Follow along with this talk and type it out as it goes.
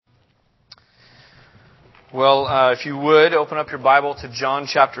If you would, open up your Bible to John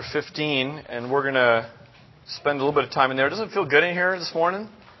chapter 15, and we're going to spend a little bit of time in there. Doesn't it feel good in here this morning,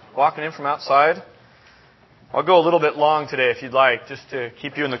 walking in from outside? I'll go a little bit long today if you'd like, just to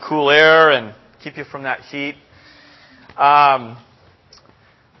keep you in the cool air and keep you from that heat. I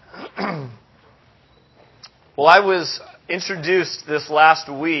was introduced this last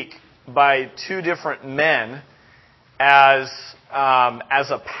week by two different men as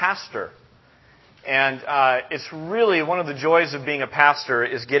a pastor. And it's really one of the joys of being a pastor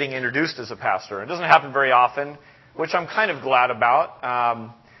is getting introduced as a pastor. It doesn't happen very often, which I'm kind of glad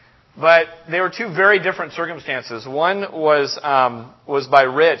about. But they were two very different circumstances. One was by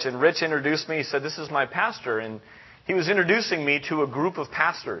Rich, and Rich introduced me. He said, "This is my pastor," and he was introducing me to a group of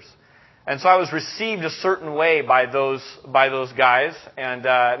pastors. And so I was received a certain way by those guys, and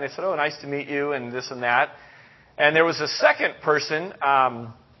they said, "Oh, nice to meet you," and this and that. And there was a second person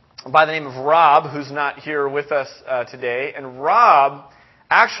by the name of Rob, who's not here with us today. And Rob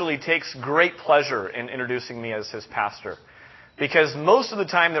actually takes great pleasure in introducing me as his pastor. Because most of the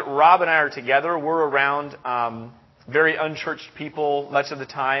time that Rob and I are together, we're around very unchurched people much of the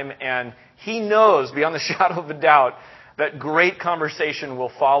time. And he knows, beyond the shadow of a doubt, that great conversation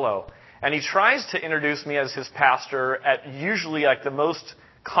will follow. And he tries to introduce me as his pastor at usually like the most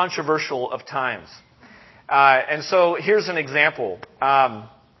controversial of times. And so here's an example.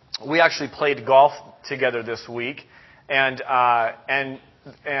 We actually played golf together this week, and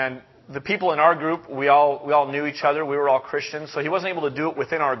the people in our group, we all knew each other. We were all Christians, so he wasn't able to do it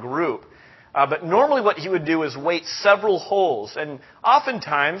within our group. But normally, what he would do is wait several holes, and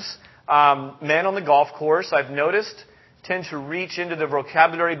oftentimes, men on the golf course, I've noticed, tend to reach into the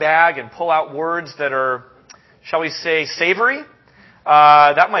vocabulary bag and pull out words that are, shall we say, savory.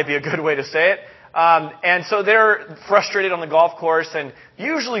 That might be a good way to say it. And so they're frustrated on the golf course, and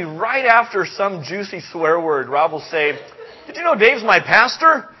usually right after some juicy swear word, Rob will say, "Did you know Dave's my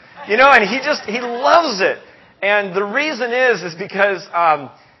pastor?" You know, and he loves it. And the reason is because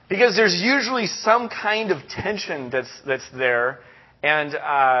there's usually some kind of tension that's there. And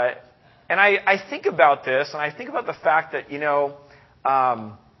I think about this, and I think about the fact that,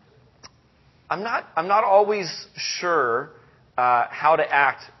 I'm not always sure how to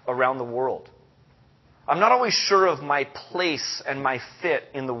act around the world. I'm not always sure of my place and my fit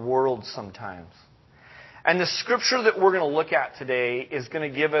in the world sometimes. And the scripture that we're going to look at today is going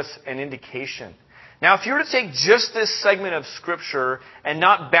to give us an indication. Now, if you were to take just this segment of scripture and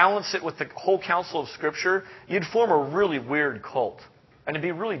not balance it with the whole counsel of scripture, you'd form a really weird cult. And it'd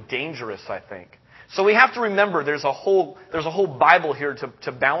be really dangerous, I think. So we have to remember there's a whole Bible here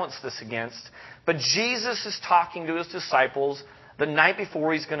to balance this against. But Jesus is talking to his disciples the night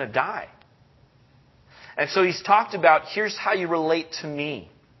before he's going to die. And so he's talked about, here's how you relate to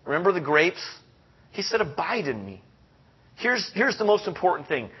me. Remember the grapes? He said, abide in me. Here's the most important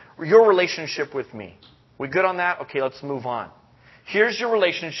thing. Your relationship with me. We good on that? Okay, let's move on. Here's your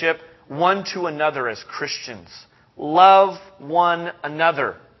relationship one to another as Christians. Love one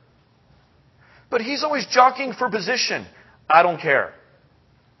another. But he's always jockeying for position. I don't care.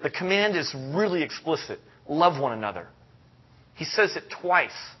 The command is really explicit. Love one another. He says it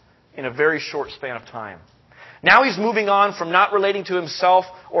twice in a very short span of time. Now he's moving on from not relating to himself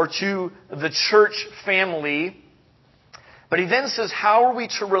or to the church family. But he then says, how are we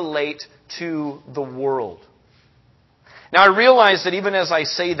to relate to the world? Now I realize that even as I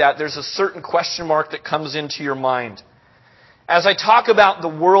say that, there's a certain question mark that comes into your mind. As I talk about the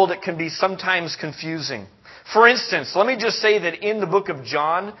world, it can be sometimes confusing. For instance, let me just say that in the book of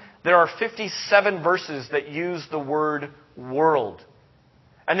John, there are 57 verses that use the word world.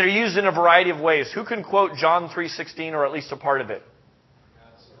 And they're used in a variety of ways. Who can quote John 3:16 or at least a part of it?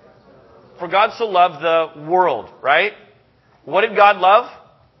 For God so loved the world, right? What did God love?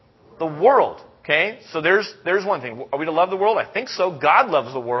 The world. Okay? So there's one thing. Are we to love the world? I think so. God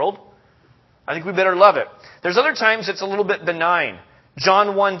loves the world. I think we better love it. There's other times it's a little bit benign.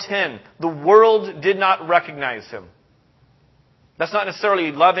 John 1:10. The world did not recognize him. That's not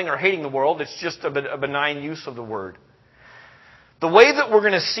necessarily loving or hating the world. It's just a benign use of the word. The way that we're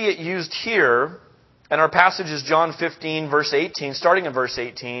going to see it used here, and our passage is John 15, verse 18, starting in verse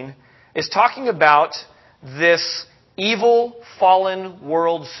 18, is talking about this evil, fallen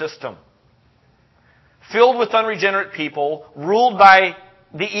world system. Filled with unregenerate people, ruled by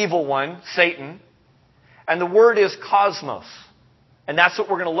the evil one, Satan. And the word is cosmos. And that's what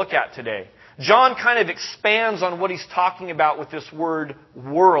we're going to look at today. John kind of expands on what he's talking about with this word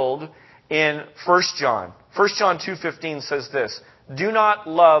world in 1 John. 1 John 2:15 says this, do not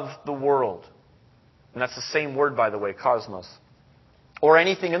love the world. And that's the same word, by the way, cosmos. Or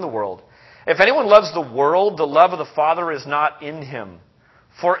anything in the world. If anyone loves the world, the love of the Father is not in him.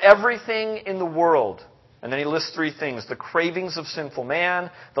 For everything in the world, and then he lists three things: the cravings of sinful man,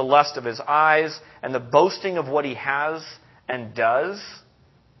 the lust of his eyes, and the boasting of what he has and does,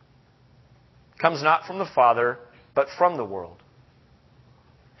 comes not from the Father, but from the world.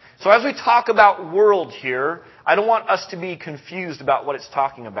 So as we talk about world here, I don't want us to be confused about what it's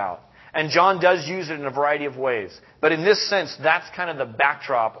talking about. And John does use it in a variety of ways. But in this sense, that's kind of the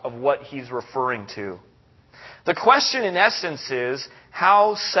backdrop of what he's referring to. The question in essence is,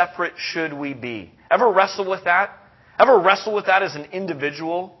 how separate should we be? Ever wrestle with that? Ever wrestle with that as an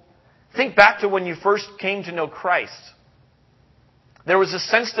individual? Think back to when you first came to know Christ. There was a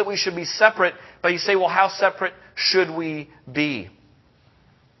sense that we should be separate, but you say, well, how separate should we be?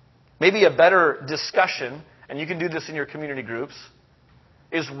 Maybe a better discussion, and you can do this in your community groups,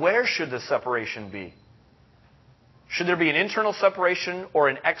 is where should the separation be? Should there be an internal separation or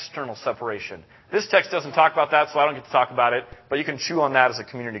an external separation? This text doesn't talk about that, so I don't get to talk about it, but you can chew on that as a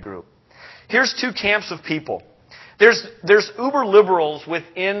community group. Here's two camps of people. There's uber liberals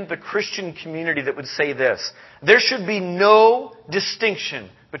within the Christian community that would say this: there should be no distinction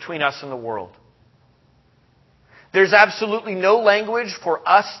between us and the world. There's absolutely no language for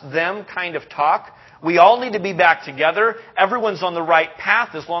us, them kind of talk. We all need to be back together. Everyone's on the right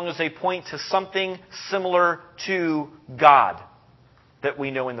path as long as they point to something similar to God that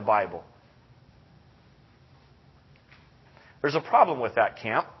we know in the Bible. There's a problem with that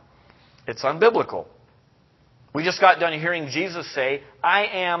camp. It's unbiblical. We just got done hearing Jesus say, I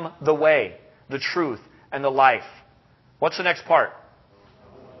am the way, the truth, and the life. What's the next part?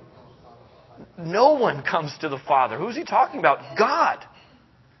 No one comes to the Father. Who's he talking about? God.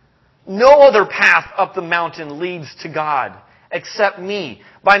 No other path up the mountain leads to God except me.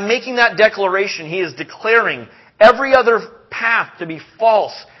 By making that declaration, he is declaring every other path to be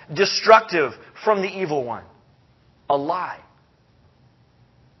false, destructive, from the evil one. A lie.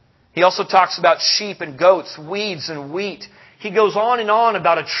 He also talks about sheep and goats, weeds and wheat. He goes on and on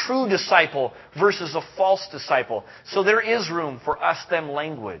about a true disciple versus a false disciple. So there is room for us-them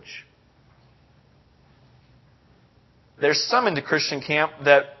language. There's some in the Christian camp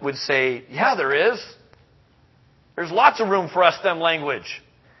that would say, yeah, there is. There's lots of room for us-them language.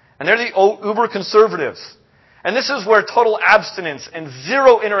 And they're the uber conservatives. And this is where total abstinence and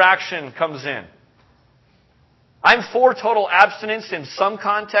zero interaction comes in. I'm for total abstinence in some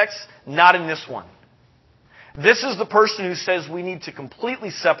contexts, not in this one. This is the person who says we need to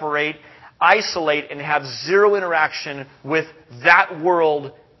completely separate, isolate, and have zero interaction with that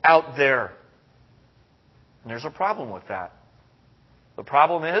world out there. And there's a problem with that. The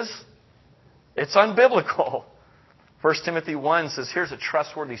problem is, it's unbiblical. 1 Timothy 1 says, here's a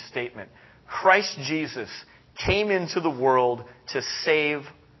trustworthy statement. Christ Jesus came into the world to save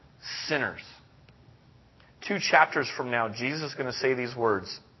sinners. 2 chapters from now, Jesus is going to say these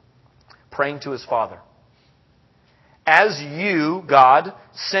words, praying to his Father. As you, God,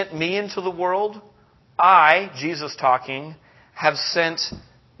 sent me into the world, I, Jesus talking, have sent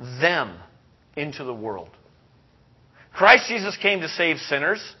them into the world. Christ Jesus came to save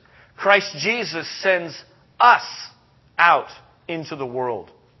sinners. Christ Jesus sends us out into the world.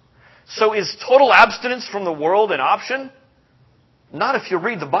 So is total abstinence from the world an option? Not if you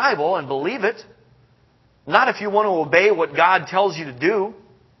read the Bible and believe it. Not if you want to obey what God tells you to do.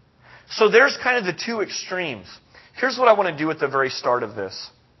 So there's kind of the two extremes. Here's what I want to do at the very start of this.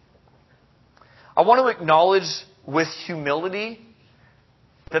 I want to acknowledge with humility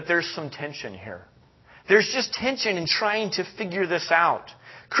that there's some tension here. There's just tension in trying to figure this out.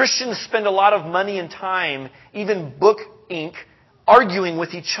 Christians spend a lot of money and time, even book ink, arguing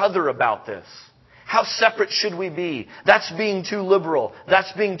with each other about this. How separate should we be? That's being too liberal.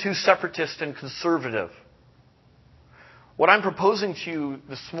 That's being too separatist and conservative. What I'm proposing to you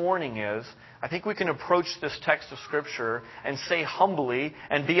this morning is, I think we can approach this text of Scripture and say humbly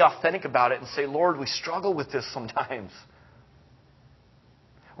and be authentic about it and say, Lord, we struggle with this sometimes.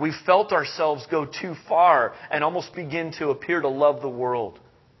 We felt ourselves go too far and almost begin to appear to love the world.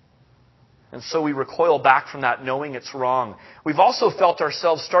 And so we recoil back from that knowing it's wrong. We've also felt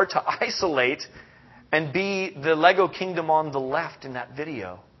ourselves start to isolate and be the Lego kingdom on the left in that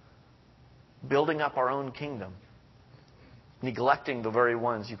video. Building up our own kingdom. Neglecting the very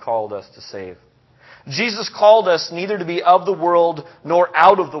ones you called us to save. Jesus called us neither to be of the world nor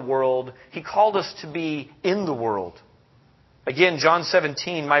out of the world. He called us to be in the world. Again, John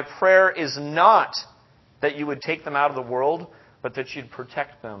 17, my prayer is not that you would take them out of the world, but that you'd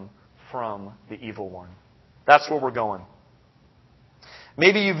protect them from the evil one. That's where we're going.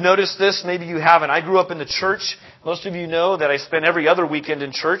 Maybe you've noticed this, maybe you haven't. I grew up in the church. Most of you know that I spent every other weekend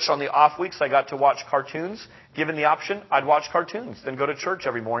in church. On the off weeks, I got to watch cartoons. Given the option, I'd watch cartoons, then go to church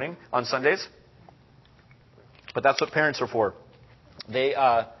every morning on Sundays. But that's what parents are for. They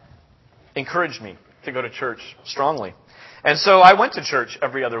encouraged me to go to church strongly. And so I went to church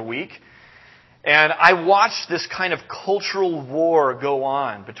every other week. And I watched this kind of cultural war go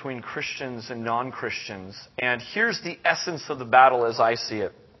on between Christians and non-Christians. And here's the essence of the battle as I see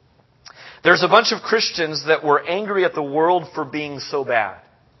it. There's a bunch of Christians that were angry at the world for being so bad.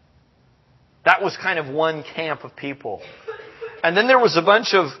 That was kind of one camp of people. And then there was a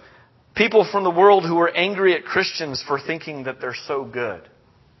bunch of people from the world who were angry at Christians for thinking that they're so good.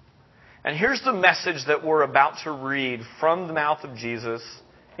 And here's the message that we're about to read from the mouth of Jesus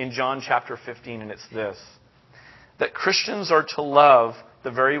in John chapter 15, and it's this: that Christians are to love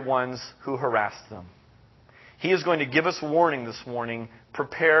the very ones who harass them. He is going to give us warning this morning.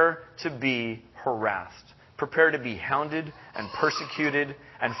 Prepare to be harassed. Prepare to be hounded and persecuted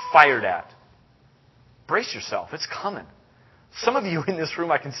and fired at. Brace yourself. It's coming. Some of you in this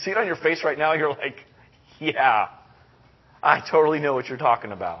room, I can see it on your face right now. You're like, yeah, I totally know what you're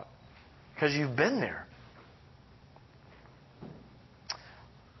talking about. Because you've been there.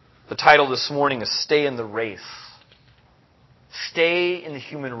 The title this morning is Stay in the Race. Stay in the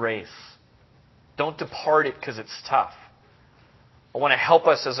human race. Don't depart it because it's tough. I want to help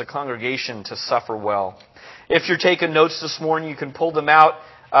us as a congregation to suffer well. If you're taking notes this morning, you can pull them out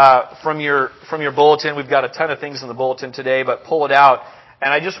from your bulletin. We've got a ton of things in the bulletin today, but pull it out.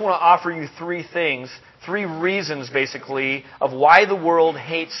 And I just want to offer you three things, three reasons basically of why the world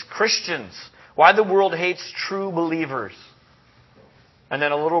hates Christians, why the world hates true believers. And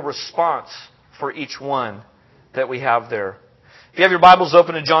then a little response for each one that we have there. If you have your Bibles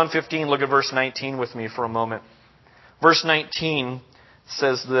open to John 15, look at verse 19 with me for a moment. Verse 19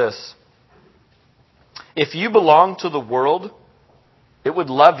 says this: if you belong to the world, it would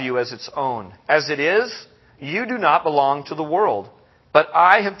love you as its own. As it is, you do not belong to the world, but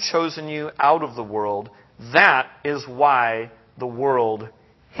I have chosen you out of the world. That is why the world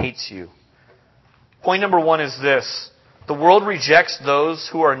hates you. Point number one is this: the world rejects those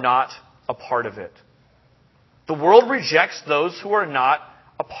who are not a part of it. The world rejects those who are not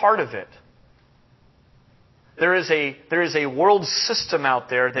a part of it. There is a world system out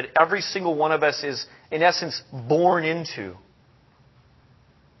there that every single one of us is, in essence, born into.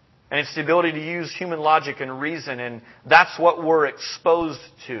 And it's the ability to use human logic and reason, and that's what we're exposed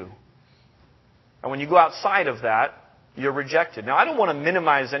to. And when you go outside of that, you're rejected. Now, I don't want to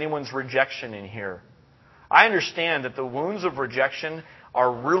minimize anyone's rejection in here. I understand that the wounds of rejection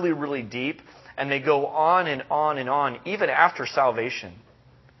are really, really deep, and they go on and on and on, even after salvation.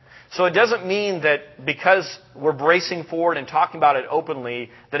 So it doesn't mean that because we're bracing forward and talking about it openly,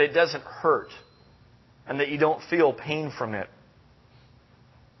 that it doesn't hurt, and that you don't feel pain from it.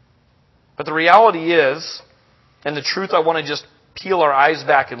 But the reality is, and the truth I want to just peel our eyes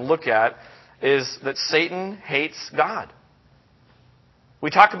back and look at, is that Satan hates God. We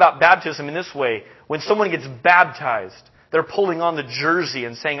talk about baptism in this way. When someone gets baptized, they're pulling on the jersey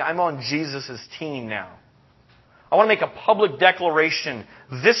and saying, I'm on Jesus' team now. I want to make a public declaration.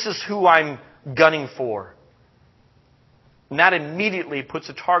 This is who I'm gunning for. And that immediately puts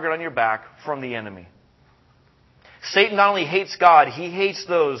a target on your back from the enemy. Satan not only hates God, he hates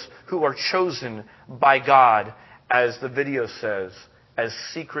those who are chosen by God, as the video says, as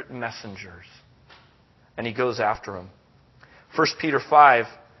secret messengers. And he goes after them. 1 Peter 5,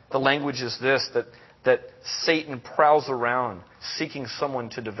 the language is this, that Satan prowls around seeking someone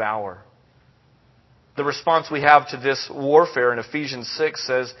to devour. The response we have to this warfare in Ephesians 6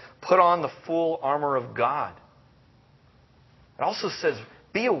 says, put on the full armor of God. It also says,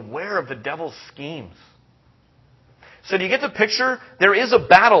 be aware of the devil's schemes. So do you get the picture? There is a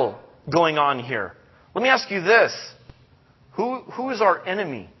battle going on here. Let me ask you this. Who is our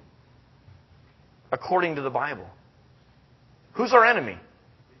enemy according to the Bible? Who's our enemy?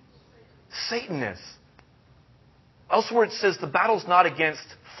 Satan is. Elsewhere it says the battle's not against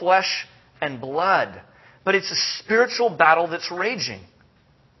flesh and blood, but it's a spiritual battle that's raging.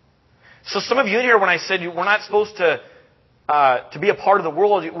 So some of you in here, when I said we're not supposed to be a part of the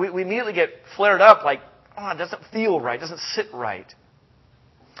world, we immediately get flared up like, oh, it doesn't feel right, it doesn't sit right.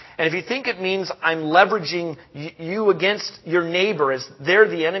 And if you think it means I'm leveraging you against your neighbor as they're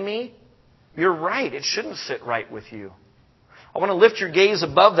the enemy, you're right. It shouldn't sit right with you. I want to lift your gaze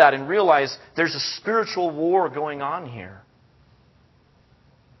above that and realize there's a spiritual war going on here.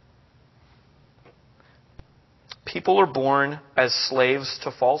 People are born as slaves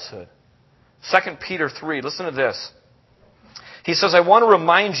to falsehood. 2 Peter 3, listen to this. He says, I want to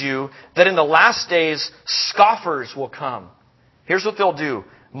remind you that in the last days, scoffers will come. Here's what they'll do.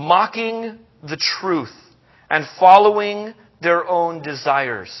 Mocking the truth and following their own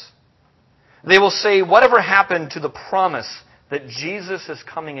desires. They will say, whatever happened to the promise that Jesus is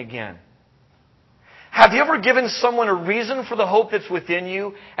coming again? Have you ever given someone a reason for the hope that's within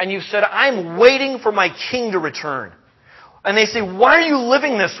you, and you've said, I'm waiting for my king to return? And they say, why are you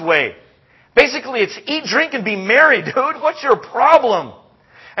living this way? Basically, it's eat, drink, and be merry, dude. What's your problem?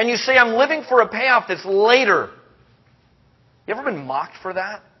 And you say, I'm living for a payoff that's later. You ever been mocked for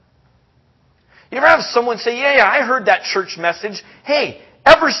that? You ever have someone say, yeah, I heard that church message. Hey,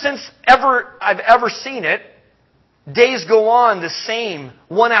 ever since I've ever seen it, days go on the same,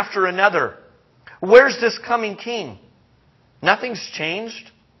 one after another. Where's this coming king? Nothing's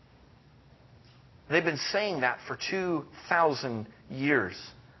changed. They've been saying that for 2,000 years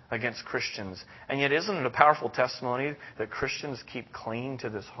against Christians. And yet isn't it a powerful testimony that Christians keep clinging to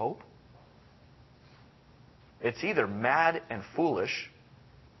this hope? It's either mad and foolish,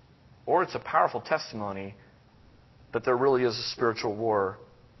 or it's a powerful testimony that there really is a spiritual war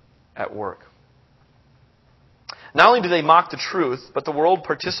at work. Not only do they mock the truth, but the world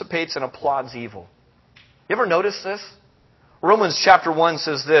participates and applauds evil. You ever notice this? Romans chapter 1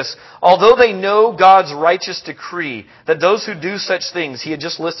 says this, although they know God's righteous decree that those who do such things, he had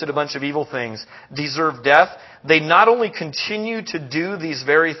just listed a bunch of evil things, deserve death, they not only continue to do these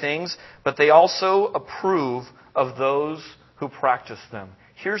very things, but they also approve of those who practice them.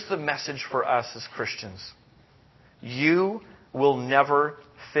 Here's the message for us as Christians. You will never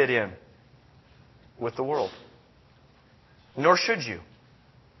fit in with the world. Nor should you.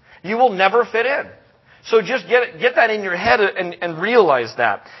 You will never fit in. So just get that in your head and realize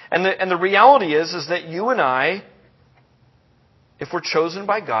that. And the reality is that you and I, if we're chosen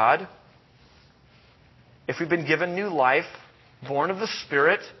by God, if we've been given new life, born of the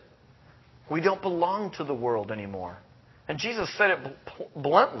Spirit, we don't belong to the world anymore. And Jesus said it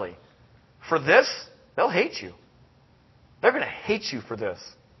bluntly. For this, they'll hate you. They're going to hate you for this.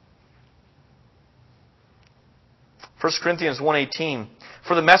 1 Corinthians 1:18,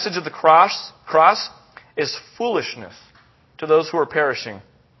 for the message of the cross is foolishness to those who are perishing.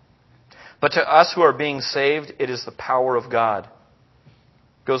 But to us who are being saved, it is the power of God.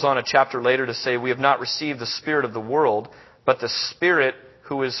 Goes on a chapter later to say, we have not received the spirit of the world, but the Spirit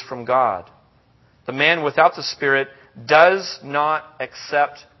who is from God. The man without the Spirit does not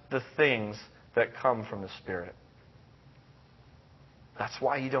accept the things that come from the Spirit. That's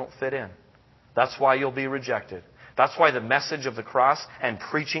why you don't fit in. That's why you'll be rejected. That's why the message of the cross and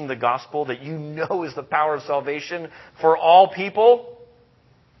preaching the gospel that you know is the power of salvation for all people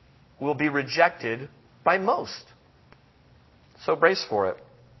will be rejected by most. So brace for it.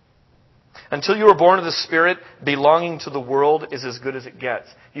 Until you are born of the Spirit, belonging to the world is as good as it gets.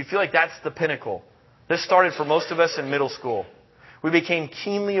 You feel like that's the pinnacle. This started for most of us in middle school. We became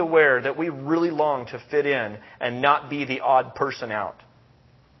keenly aware that we really long to fit in and not be the odd person out.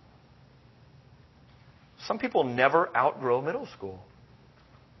 Some people never outgrow middle school.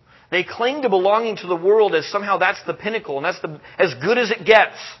 They cling to belonging to the world as somehow that's the pinnacle and that's as good as it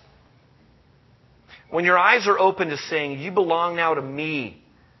gets. When your eyes are open to saying, you belong now to me,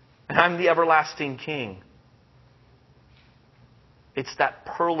 and I'm the everlasting King. It's that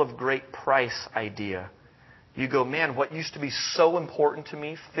pearl of great price idea. You go, man, what used to be so important to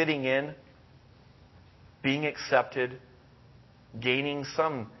me, fitting in, being accepted, gaining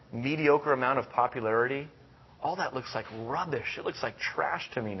some mediocre amount of popularity, all that looks like rubbish. It looks like trash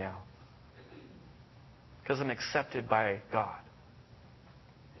to me now. Because I'm accepted by God.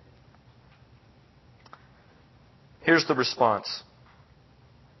 Here's the response.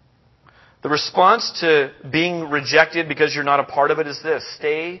 The response to being rejected because you're not a part of it is this.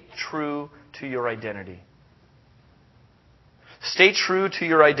 Stay true to your identity. Stay true to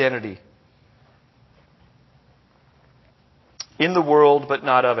your identity. In the world, but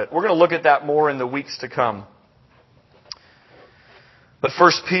not of it. We're going to look at that more in the weeks to come. But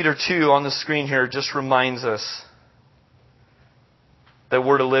 1 Peter 2 on the screen here just reminds us that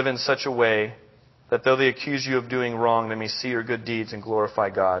we're to live in such a way that though they accuse you of doing wrong, they may see your good deeds and glorify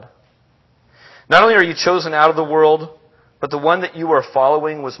God. Not only are you chosen out of the world, but the one that you are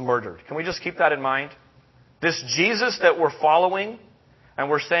following was murdered. Can we just keep that in mind? This Jesus that we're following, and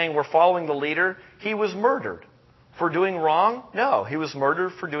we're saying we're following the leader, he was murdered. For doing wrong? No, he was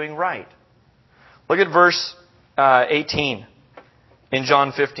murdered for doing right. Look at verse 18 in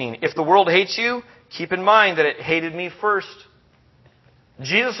John 15. If the world hates you, keep in mind that it hated me first.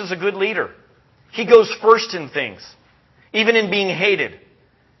 Jesus is a good leader. He goes first in things, even in being hated.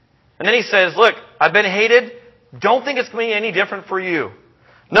 And then he says, look, I've been hated. Don't think it's going to be any different for you.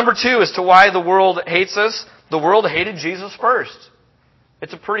 Number 2, as to why the world hates us, the world hated Jesus first.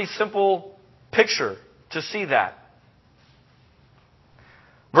 It's a pretty simple picture to see that.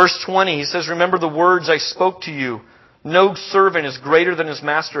 Verse 20, he says, remember the words I spoke to you. No servant is greater than his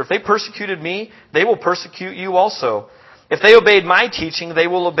master. If they persecuted me, they will persecute you also. If they obeyed my teaching, they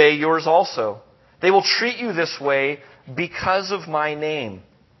will obey yours also. They will treat you this way because of my name.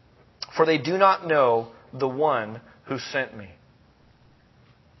 For they do not know the one who sent me.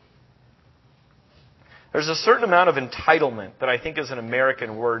 There's a certain amount of entitlement that I think is an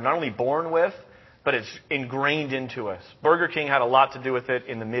American word, not only born with, but it's ingrained into us. Burger King had a lot to do with it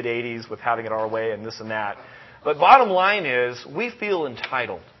in the mid-'80s with having it our way and this and that. But bottom line is, we feel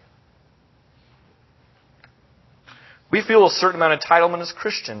entitled. We feel a certain amount of entitlement as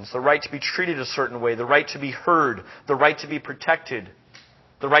Christians. The right to be treated a certain way, the right to be heard, the right to be protected,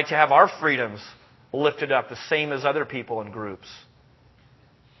 the right to have our freedoms lifted up the same as other people and groups.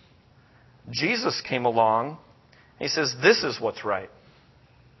 Jesus came along and he says, this is what's right.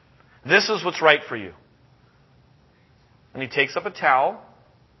 This is what's right for you. And he takes up a towel,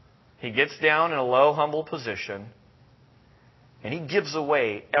 he gets down in a low, humble position, and he gives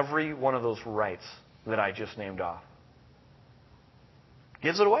away every one of those rights that I just named off.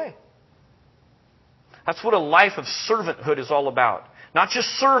 Gives it away. That's what a life of servanthood is all about. Not just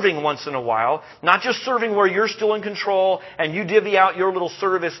serving once in a while, not just serving where you're still in control and you divvy out your little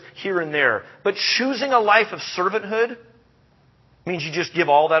service here and there, but choosing a life of servanthood means you just give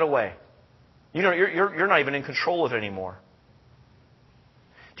all that away. You know, you're not even in control of it anymore.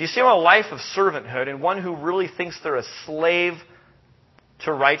 Do you see how a life of servanthood and one who really thinks they're a slave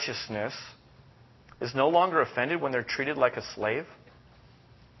to righteousness is no longer offended when they're treated like a slave?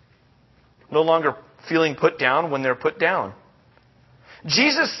 No longer feeling put down when they're put down.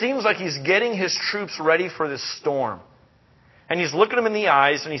 Jesus seems like he's getting his troops ready for this storm. And he's looking them in the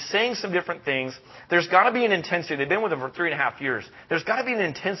eyes and he's saying some different things. There's got to be an intensity. They've been with him for 3.5 years. There's got to be an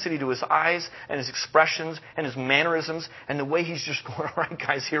intensity to his eyes and his expressions and his mannerisms and the way he's just going, all right,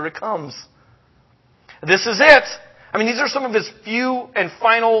 guys, here it comes. This is it. I mean, these are some of his few and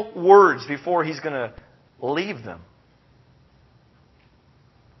final words before he's going to leave them.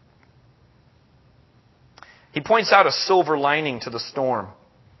 He points out a silver lining to the storm.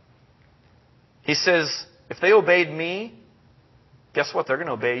 He says, if they obeyed me, guess what? They're going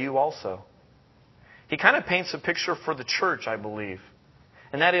to obey you also. He kind of paints a picture for the church, I believe.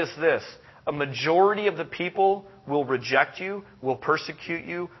 And that is this. A majority of the people will reject you, will persecute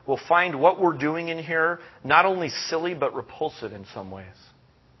you, will find what we're doing in here not only silly but repulsive in some ways.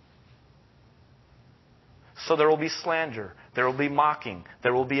 So there will be slander. There will be mocking.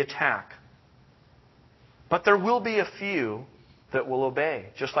 There will be attack. But there will be a few that will obey,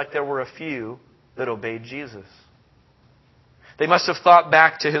 just like there were a few that obeyed Jesus. They must have thought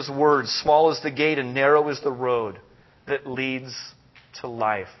back to his words, small is the gate and narrow is the road that leads to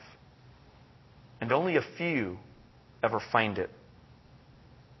life. And only a few ever find it.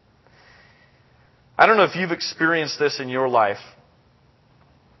 I don't know if you've experienced this in your life,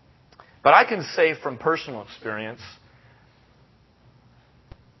 but I can say from personal experience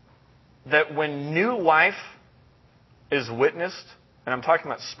that when new life is witnessed, and I'm talking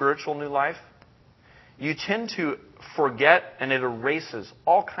about spiritual new life, you tend to forget and it erases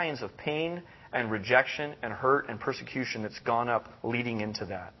all kinds of pain and rejection and hurt and persecution that's gone up leading into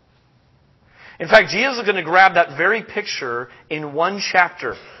that. In fact, Jesus is going to grab that very picture in one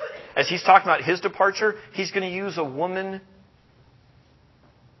chapter. As he's talking about his departure, he's going to use a woman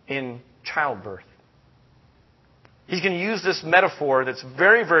in childbirth. He's going to use this metaphor that's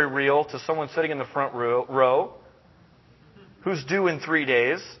very, very real to someone sitting in the front row who's due in 3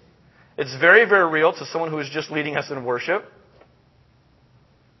 days. It's very, very real to someone who is just leading us in worship.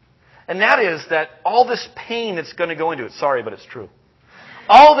 And that is that all this pain that's going to go into it, sorry, but it's true.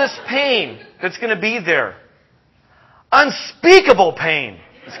 All this pain that's going to be there, unspeakable pain.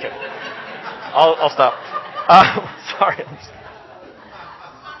 Just kidding. I'll stop. Sorry.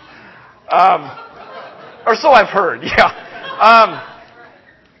 Or so I've heard, yeah.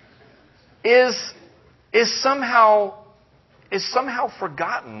 Is somehow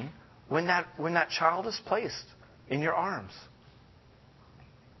forgotten when that child is placed in your arms.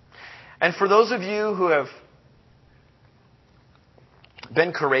 And for those of you who have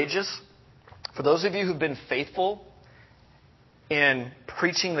been courageous, for those of you who've been faithful in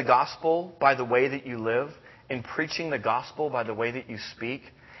preaching the gospel by the way that you live, in preaching the gospel by the way that you speak,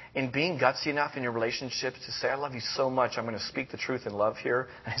 in being gutsy enough in your relationships to say, I love you so much, I'm going to speak the truth in love here,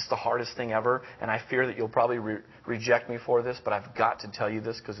 and it's the hardest thing ever, and I fear that you'll probably reject me for this, but I've got to tell you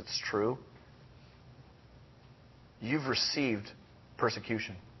this because it's true. you've received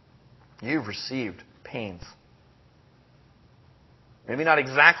persecution. You've received pains. Maybe not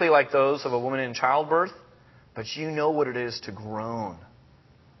exactly like those of a woman in childbirth, but you know what it is to groan.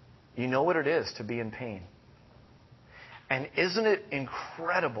 You know what it is to be in pain. And isn't it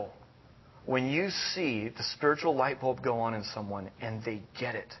incredible when you see the spiritual light bulb go on in someone and they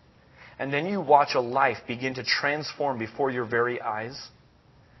get it? And then you watch a life begin to transform before your very eyes.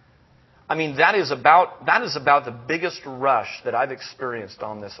 I mean, that is about the biggest rush that I've experienced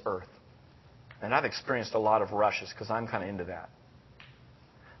on this earth. And I've experienced a lot of rushes because I'm kind of into that.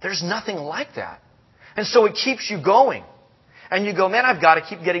 There's nothing like that. And so it keeps you going. And you go, man, I've got to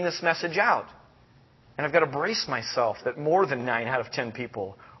keep getting this message out. And I've got to brace myself that more than 9 out of 10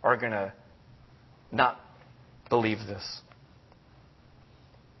 people are going to not believe this.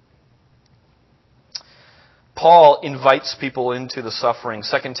 Paul invites people into the suffering.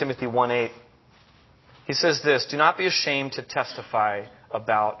 2 Timothy 1:8. He says this, do not be ashamed to testify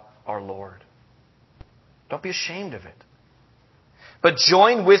about our Lord. Don't be ashamed of it. But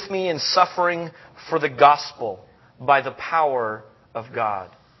join with me in suffering for the gospel by the power of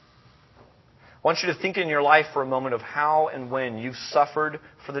God. I want you to think in your life for a moment of how and when you've suffered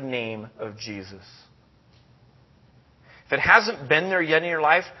for the name of Jesus. If it hasn't been there yet in your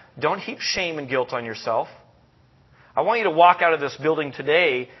life, don't heap shame and guilt on yourself. I want you to walk out of this building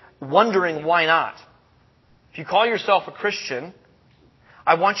today wondering why not. If you call yourself a Christian,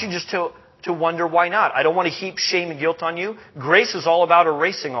 I want you just to wonder why not. I don't want to heap shame and guilt on you. Grace is all about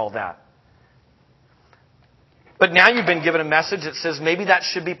erasing all that. But now you've been given a message that says maybe that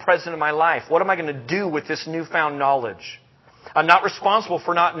should be present in my life. What am I going to do with this newfound knowledge? I'm not responsible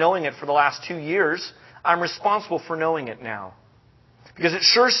for not knowing it for the last 2 years. I'm responsible for knowing it now. Because it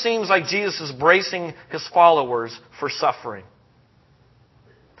sure seems like Jesus is bracing His followers for suffering.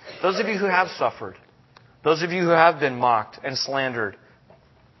 Those of you who have suffered, those of you who have been mocked and slandered,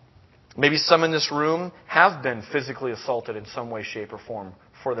 maybe some in this room have been physically assaulted in some way, shape, or form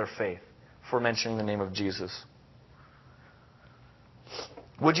for their faith, for mentioning the name of Jesus.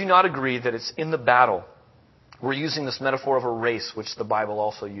 Would you not agree that it's in the battle? We're using this metaphor of a race, which the Bible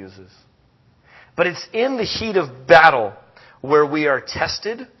also uses. But it's in the heat of battle where we are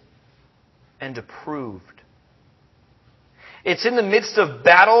tested and approved. It's in the midst of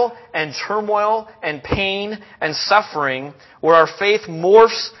battle and turmoil and pain and suffering where our faith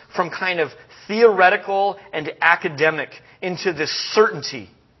morphs from kind of theoretical and academic into this certainty.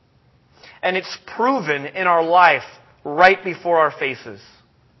 And it's proven in our life right before our faces.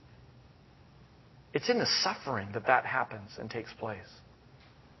 It's in the suffering that happens and takes place.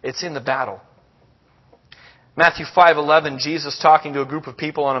 It's in the battle. Matthew 5:11, Jesus talking to a group of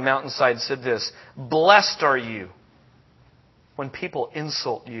people on a mountainside said this, blessed are you when people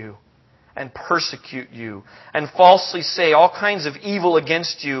insult you and persecute you and falsely say all kinds of evil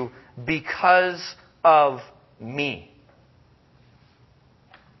against you because of me.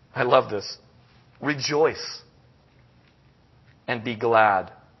 I love this. Rejoice and be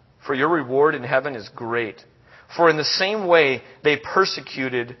glad, for your reward in heaven is great. For in the same way they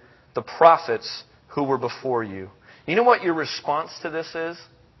persecuted the prophets who were before you. You know what your response to this is?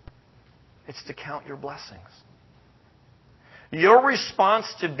 It's to count your blessings. Your response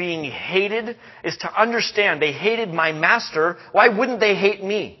to being hated is to understand they hated my master. Why wouldn't they hate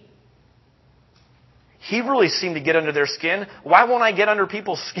me? He really seemed to get under their skin. Why won't I get under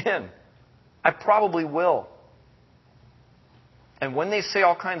people's skin? I probably will. And when they say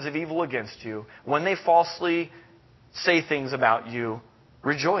all kinds of evil against you, when they falsely say things about you,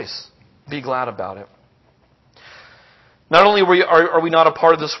 rejoice. Be glad about it. Not only are we not a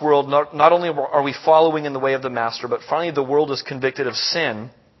part of this world, not only are we following in the way of the Master, but finally the world is convicted of sin,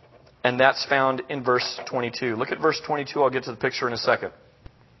 and that's found in verse 22. Look at verse 22. I'll get to the picture in a second.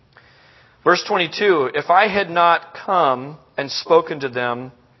 Verse 22, if I had not come and spoken to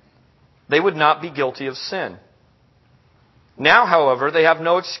them, they would not be guilty of sin. Now, however, they have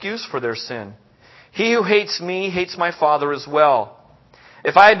no excuse for their sin. He who hates me hates my Father as well.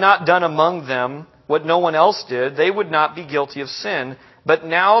 If I had not done among them what no one else did, they would not be guilty of sin. But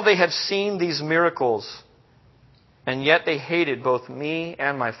now they have seen these miracles, and yet they hated both me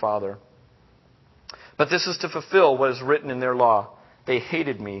and my Father. But this is to fulfill what is written in their law. They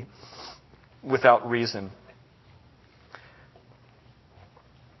hated me without reason.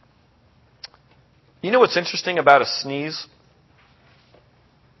 You know what's interesting about a sneeze?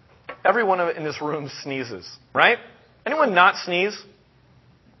 Everyone in this room sneezes, right? Anyone not sneeze?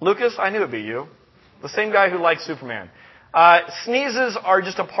 Lucas, I knew it'd be you. The same guy who likes Superman. Sneezes are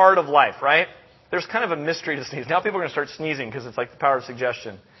just a part of life, right? There's kind of a mystery to sneeze. Now people are going to start sneezing because it's like the power of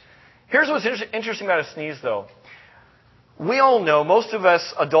suggestion. Here's what's interesting about a sneeze, though. We all know, most of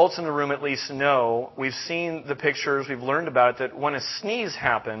us adults in the room at least know, we've seen the pictures, we've learned about it, that when a sneeze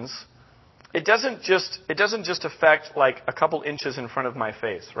happens, it doesn't just affect like a couple inches in front of my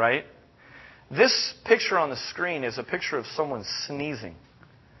face, right? This picture on the screen is a picture of someone sneezing,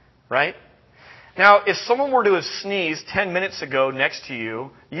 right? Now, if someone were to have sneezed 10 minutes ago next to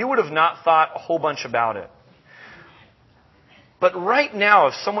you, you would have not thought a whole bunch about it. But right now,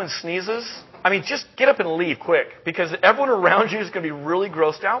 if someone sneezes, just get up and leave quick, because everyone around you is going to be really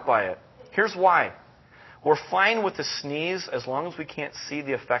grossed out by it. Here's why. We're fine with the sneeze as long as we can't see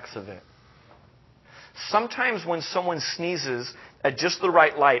the effects of it. Sometimes when someone sneezes at just the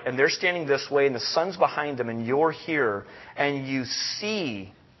right light, and they're standing this way, and the sun's behind them, and you're here, and you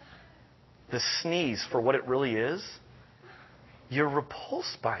see the sneeze for what it really is, you're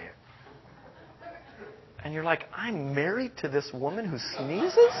repulsed by it. And you're like, I'm married to this woman who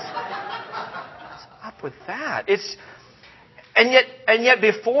sneezes? What's up with that? And yet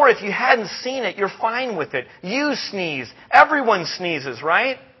before, if you hadn't seen it, you're fine with it. You sneeze. Everyone sneezes,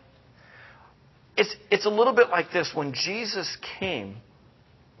 right? It's a little bit like this. When Jesus came,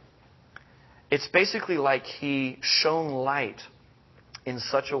 it's basically like He shone light in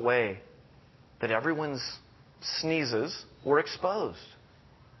such a way that everyone's sneezes were exposed.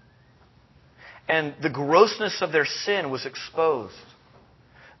 And the grossness of their sin was exposed.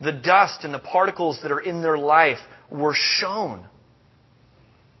 The dust and the particles that are in their life were shown.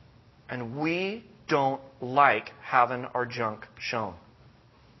 And we don't like having our junk shown.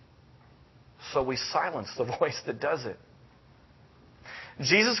 So we silence the voice that does it.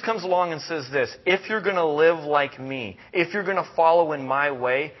 Jesus comes along and says this: if you're going to live like me, if you're going to follow in my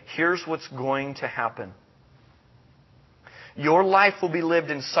way, here's what's going to happen. Your life will be lived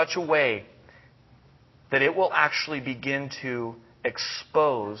in such a way that it will actually begin to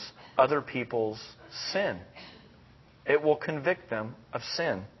expose other people's sin. It will convict them of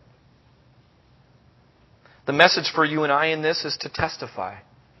sin. The message for you and I in this is to testify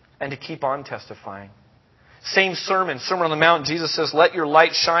and to keep on testifying. Same sermon, Sermon on the Mount, Jesus says, let your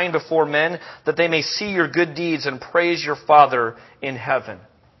light shine before men that they may see your good deeds and praise your Father in heaven.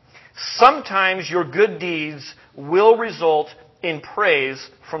 Sometimes your good deeds will result in praise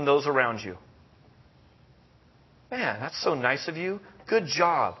from those around you. Man, that's so nice of you. Good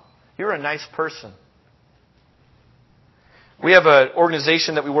job. You're a nice person. We have an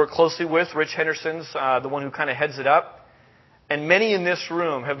organization that we work closely with. Rich Henderson's the one who kind of heads it up. And many in this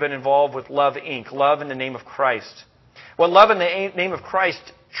room have been involved with Love Inc., Love in the Name of Christ. What Love in the Name of Christ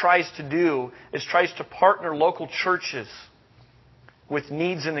tries to do is tries to partner local churches with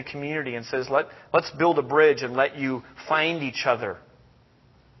needs in the community and says, let's build a bridge and let you find each other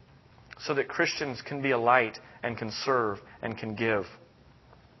so that Christians can be a light and can serve and can give.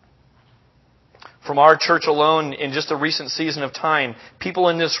 From our church alone, in just a recent season of time, people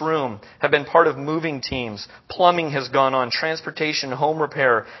in this room have been part of moving teams. Plumbing has gone on, transportation, home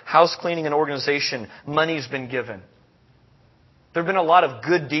repair, house cleaning and organization. Money's been given. There have been a lot of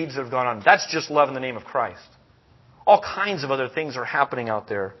good deeds that have gone on. That's just love in the name of Christ. All kinds of other things are happening out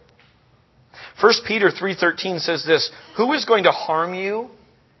there. 1 Peter 3:13 says this: who is going to harm you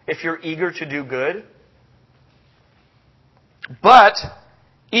if you're eager to do good? But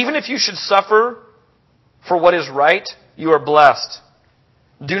even if you should suffer for what is right, you are blessed.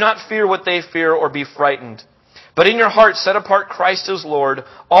 Do not fear what they fear or be frightened. But in your heart set apart Christ as Lord.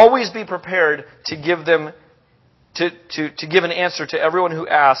 Always be prepared to give them to give an answer to everyone who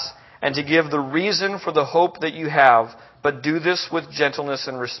asks, and to give the reason for the hope that you have, but do this with gentleness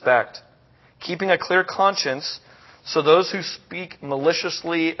and respect, keeping a clear conscience, so those who speak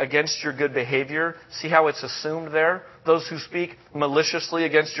maliciously against your good behavior, see how it's assumed there? Those who speak maliciously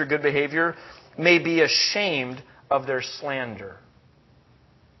against your good behavior may be ashamed of their slander.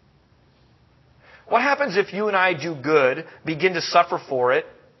 What happens if you and I do good, begin to suffer for it,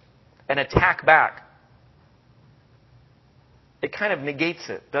 and attack back? It kind of negates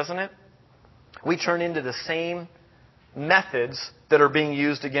it, doesn't it? We turn into the same methods that are being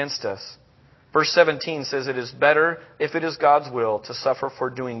used against us. Verse 17 says, it is better, if it is God's will, to suffer for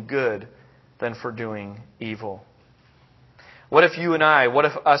doing good than for doing evil. What if you and I, what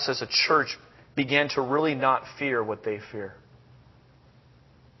if us as a church began to really not fear what they fear?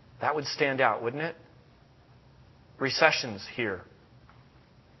 That would stand out, wouldn't it? Recession's here.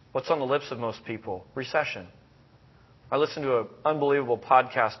 What's on the lips of most people? Recession. I listened to an unbelievable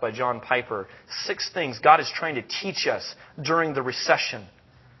podcast by John Piper. 6 things God is trying to teach us during the recession.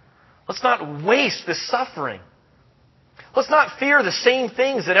 Let's not waste this suffering. Let's not fear the same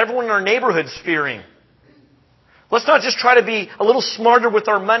things that everyone in our neighborhood's fearing. Let's not just try to be a little smarter with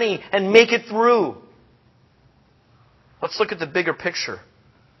our money and make it through. Let's look at the bigger picture.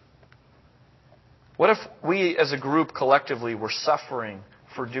 What if we as a group collectively were suffering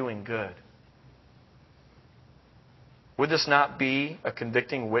for doing good? Would this not be a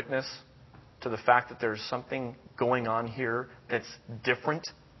convicting witness to the fact that there's something going on here that's different?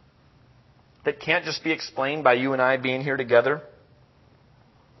 That can't just be explained by you and I being here together?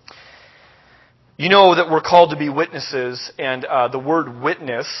 You know that we're called to be witnesses, and the word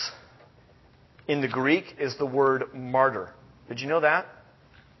witness in the Greek is the word martyr. Did you know that?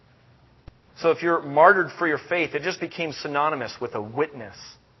 So if you're martyred for your faith, it just became synonymous with a witness.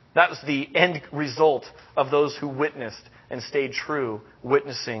 That was the end result of those who witnessed and stayed true,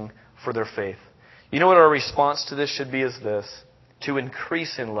 witnessing for their faith. You know what our response to this should be is this: to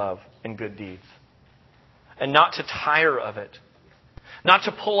increase in love and good deeds. And not to tire of it. Not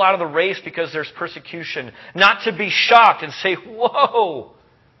to pull out of the race because there's persecution. Not to be shocked and say, whoa,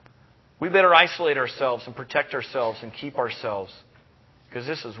 we better isolate ourselves and protect ourselves and keep ourselves, because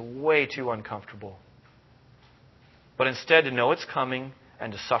this is way too uncomfortable. But instead to know it's coming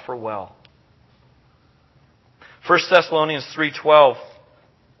and to suffer well. 1 Thessalonians 3:12.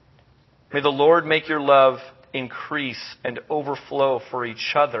 May the Lord make your love increase and overflow for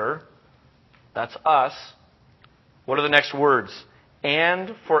each other. That's us. What are the next words?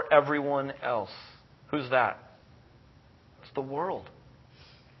 And for everyone else. Who's that? It's the world.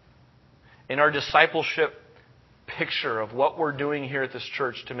 In our discipleship picture of what we're doing here at this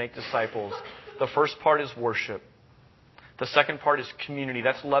church to make disciples, the first part is worship. The second part is community.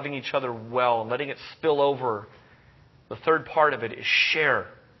 That's loving each other well and letting it spill over. The third part of it is share.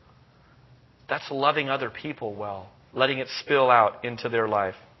 That's loving other people well, letting it spill out into their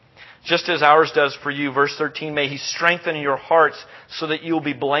life. Just as ours does for you. Verse 13, may He strengthen your hearts so that you will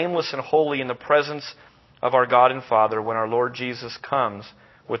be blameless and holy in the presence of our God and Father when our Lord Jesus comes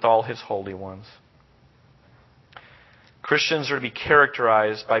with all His holy ones. Christians are to be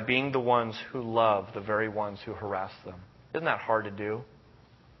characterized by being the ones who love the very ones who harass them. Isn't that hard to do?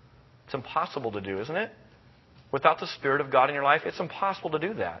 It's impossible to do, isn't it? Without the Spirit of God in your life, it's impossible to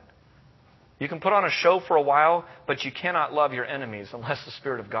do that. You can put on a show for a while, but you cannot love your enemies unless the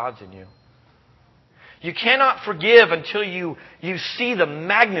Spirit of God's in you. You cannot forgive until you see the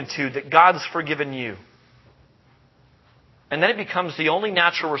magnitude that God's forgiven you. And then it becomes the only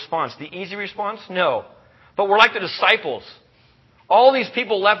natural response. The easy response? No. But we're like the disciples. All these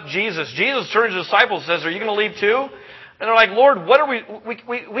people left Jesus. Jesus turns to the disciples and says, are you going to leave too? And they're like, Lord, what are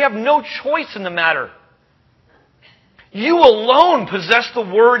we have no choice in the matter. You alone possess the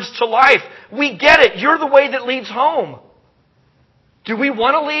words to life. We get it. You're the way that leads home. Do we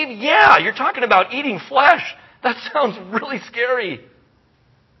want to leave? Yeah. You're talking about eating flesh. That sounds really scary.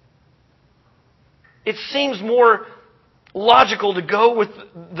 It seems more logical to go with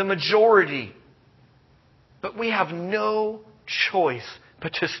the majority. But we have no choice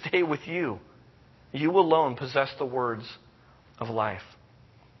but to stay with you. You alone possess the words of life.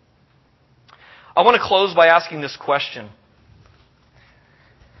 I want to close by asking this question.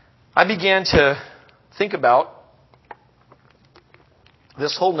 I began to think about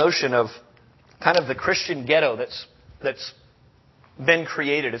this whole notion of kind of the Christian ghetto that's been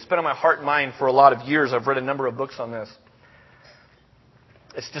created. It's been on my heart and mind for a lot of years. I've read a number of books on this.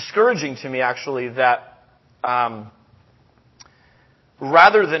 It's discouraging to me, actually, that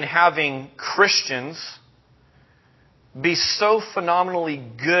rather than having Christians be so phenomenally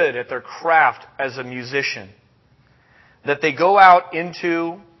good at their craft as a musician, that they go out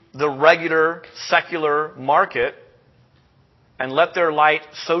into the regular secular market and let their light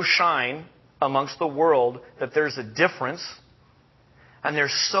so shine amongst the world that there's a difference, and they're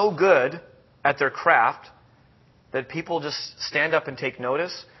so good at their craft that people just stand up and take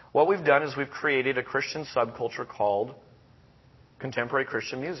notice. What we've done is we've created a Christian subculture called contemporary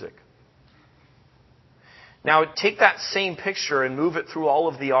Christian music. Now, take that same picture and move it through all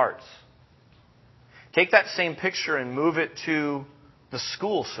of the arts. Take that same picture and move it to the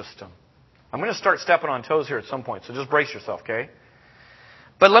school system. I'm going to start stepping on toes here at some point, so just brace yourself, okay?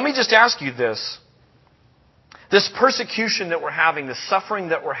 But let me just ask you this. This persecution that we're having, the suffering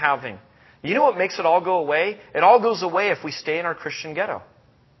that we're having, you know what makes it all go away? It all goes away if we stay in our Christian ghetto.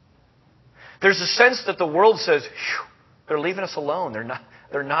 There's a sense that the world says, they're leaving us alone.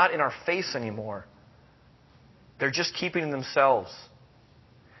 They're not in our face anymore. They're just keeping themselves.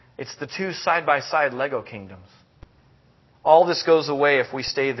 It's the two side-by-side Lego kingdoms. All this goes away if we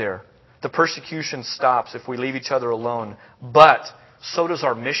stay there. The persecution stops if we leave each other alone. But so does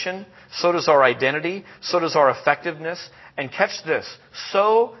our mission, so does our identity, so does our effectiveness. And catch this,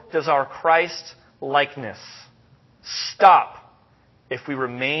 so does our Christ likeness. Stop if we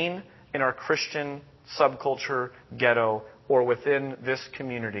remain in our Christian subculture, ghetto, or within this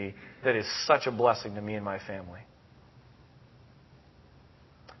community that is such a blessing to me and my family.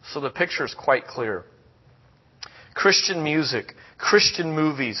 So the picture is quite clear. Christian music, Christian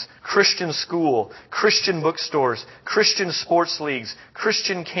movies, Christian school, Christian bookstores, Christian sports leagues,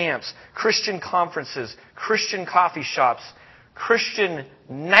 Christian camps, Christian conferences, Christian coffee shops, Christian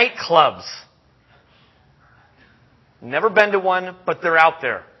nightclubs. Never been to one, but they're out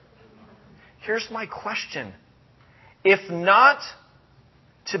there. Here's my question. If not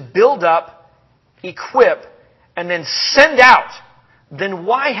to build up, equip, and then send out, then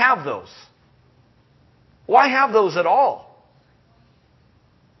why have those? Why have those at all?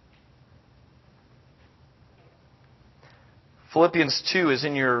 Philippians 2 is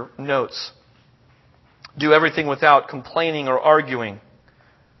in your notes. Do everything without complaining or arguing.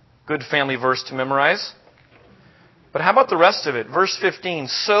 Good family verse to memorize. But how about the rest of it? Verse 15.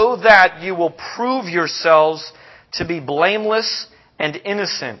 So that you will prove yourselves to be blameless and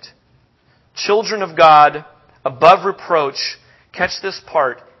innocent, children of God, above reproach. Catch this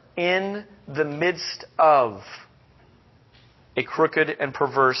part. In the midst of a crooked and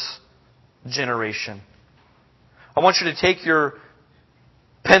perverse generation. I want you to take your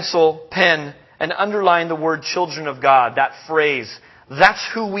pencil, pen, and underline the word children of God, that phrase. That's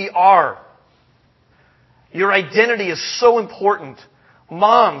who we are. Your identity is so important.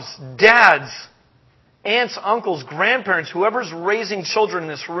 Moms, dads, aunts, uncles, grandparents, whoever's raising children in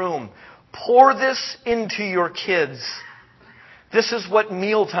this room, pour this into your kids. This is what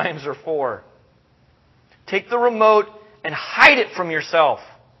meal times are for. Take the remote and hide it from yourself.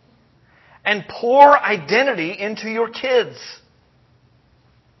 And pour identity into your kids.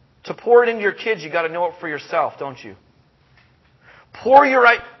 To pour it into your kids, you've got to know it for yourself, don't you? Pour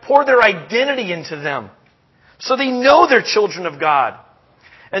their identity into them. So they know they're children of God.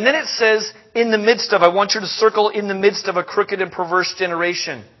 And then it says, in the midst of, I want you to circle in the midst of a crooked and perverse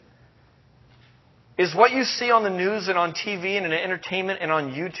generation. Is what you see on the news and on TV and in entertainment and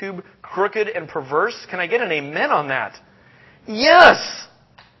on YouTube crooked and perverse? Can I get an amen on that? Yes!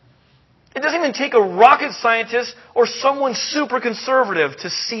 It doesn't even take a rocket scientist or someone super conservative to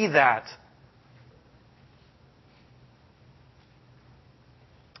see that.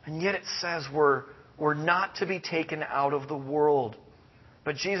 And yet it says we're not to be taken out of the world.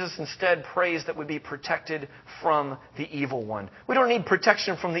 But Jesus instead prays that we be protected from the evil one. We don't need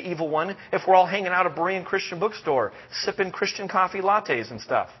protection from the evil one if we're all hanging out at a Berean Christian bookstore, sipping Christian coffee lattes and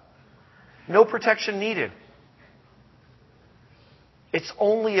stuff. No protection needed. It's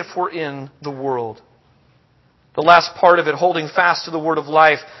only if we're in the world. The last part of it, holding fast to the word of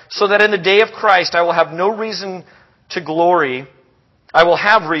life, so that in the day of Christ I will have no reason to glory. I will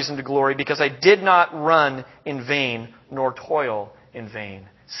have reason to glory because I did not run in vain nor toil in vain.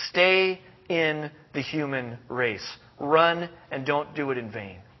 Stay in the human race. Run and don't do it in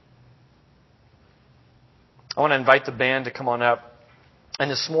vain. I want to invite the band to come on up. And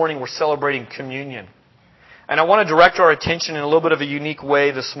this morning we're celebrating communion. And I want to direct our attention in a little bit of a unique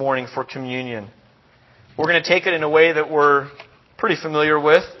way this morning for communion. We're going to take it in a way that we're pretty familiar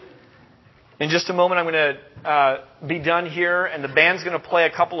with. In just a moment I'm going to be done here and the band's going to play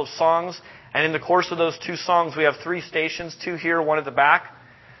a couple of songs. And in the course of those two songs, we have 3 stations, 2 here, 1 at the back.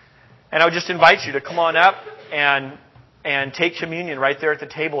 And I would just invite you to come on up and take communion right there at the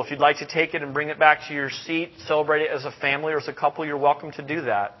table. If you'd like to take it and bring it back to your seat, celebrate it as a family or as a couple, you're welcome to do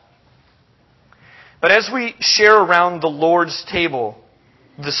that. But as we share around the Lord's table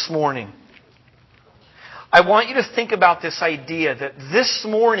this morning, I want you to think about this idea that this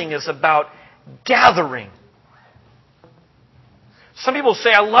morning is about gathering. Some people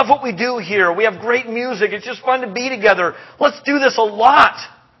say, I love what we do here. We have great music. It's just fun to be together. Let's do this a lot.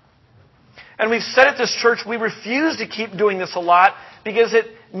 And we've said at this church, we refuse to keep doing this a lot because it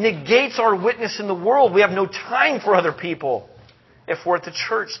negates our witness in the world. We have no time for other people if we're at the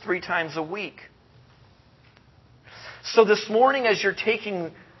church 3 times a week. So this morning, as you're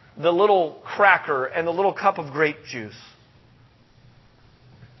taking the little cracker and the little cup of grape juice,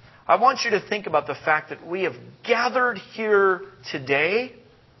 I want you to think about the fact that we have gathered here today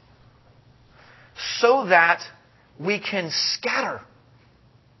so that we can scatter.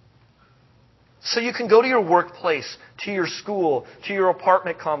 So you can go to your workplace, to your school, to your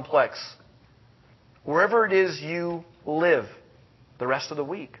apartment complex, wherever it is you live the rest of the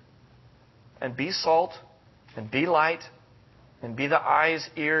week. And be salt, and be light, and be the eyes,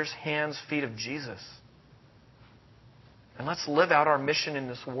 ears, hands, feet of Jesus. And let's live out our mission in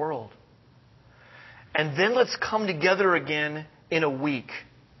this world. And then let's come together again in a week.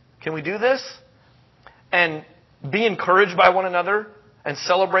 Can we do this? And be encouraged by one another and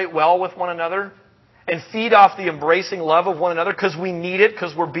celebrate well with one another and feed off the embracing love of one another because we need it,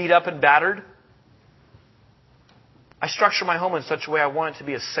 because we're beat up and battered. I structure my home in such a way I want it to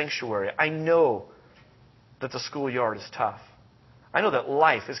be a sanctuary. I know that the schoolyard is tough. I know that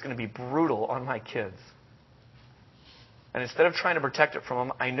life is going to be brutal on my kids. And instead of trying to protect it from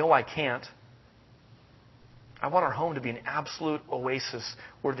them, I know I can't. I want our home to be an absolute oasis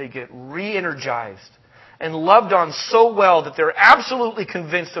where they get re-energized and loved on so well that they're absolutely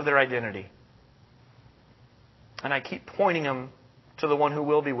convinced of their identity. And I keep pointing them to the one who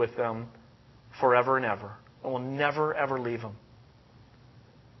will be with them forever and ever, and will never, ever leave them.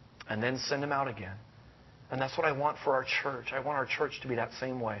 And then send them out again. And that's what I want for our church. I want our church to be that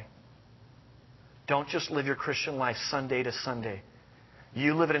same way. Don't just live your Christian life Sunday to Sunday.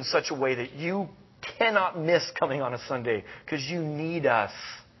 You live it in such a way that you cannot miss coming on a Sunday because you need us.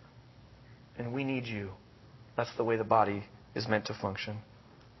 And we need you. That's the way the body is meant to function.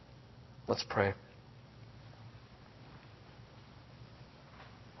 Let's pray.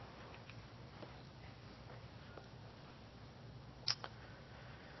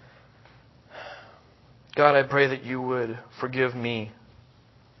 God, I pray that you would forgive me.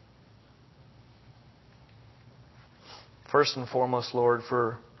 First and foremost, Lord,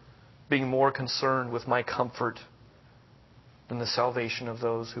 for being more concerned with my comfort than the salvation of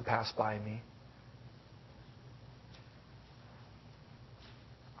those who pass by me.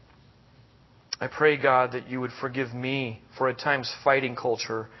 I pray, God, that you would forgive me for at times fighting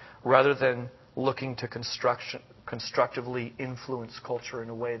culture rather than looking to constructively influence culture in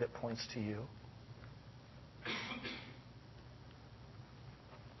a way that points to you.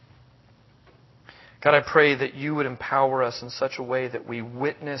 God, I pray that you would empower us in such a way that we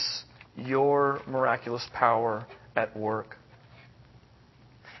witness your miraculous power at work.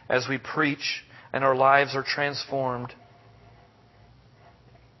 As we preach and our lives are transformed,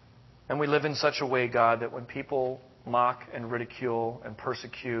 and we live in such a way, God, that when people mock and ridicule and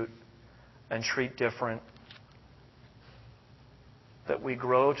persecute and treat different, that we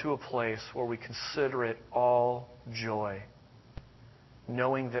grow to a place where we consider it all joy,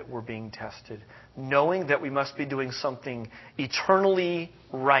 knowing that we're being tested, knowing that we must be doing something eternally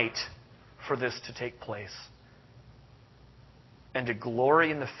right for this to take place, and to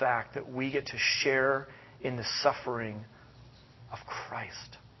glory in the fact that we get to share in the suffering of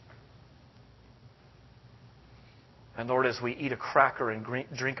Christ. And Lord, as we eat a cracker and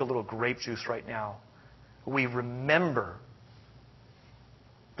drink a little grape juice right now, we remember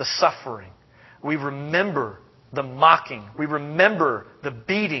the suffering. We remember the mocking. We remember the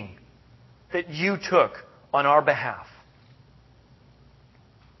beating that you took on our behalf.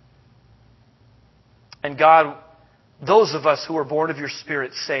 And God, those of us who are born of your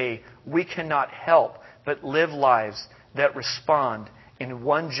Spirit say we cannot help but live lives that respond in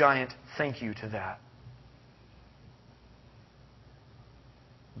one giant thank you to that.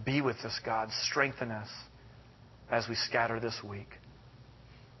 Be with us, God. Strengthen us as we scatter this week.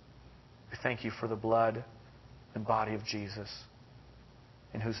 We thank you for the blood and body of Jesus,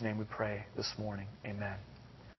 in whose name we pray this morning. Amen.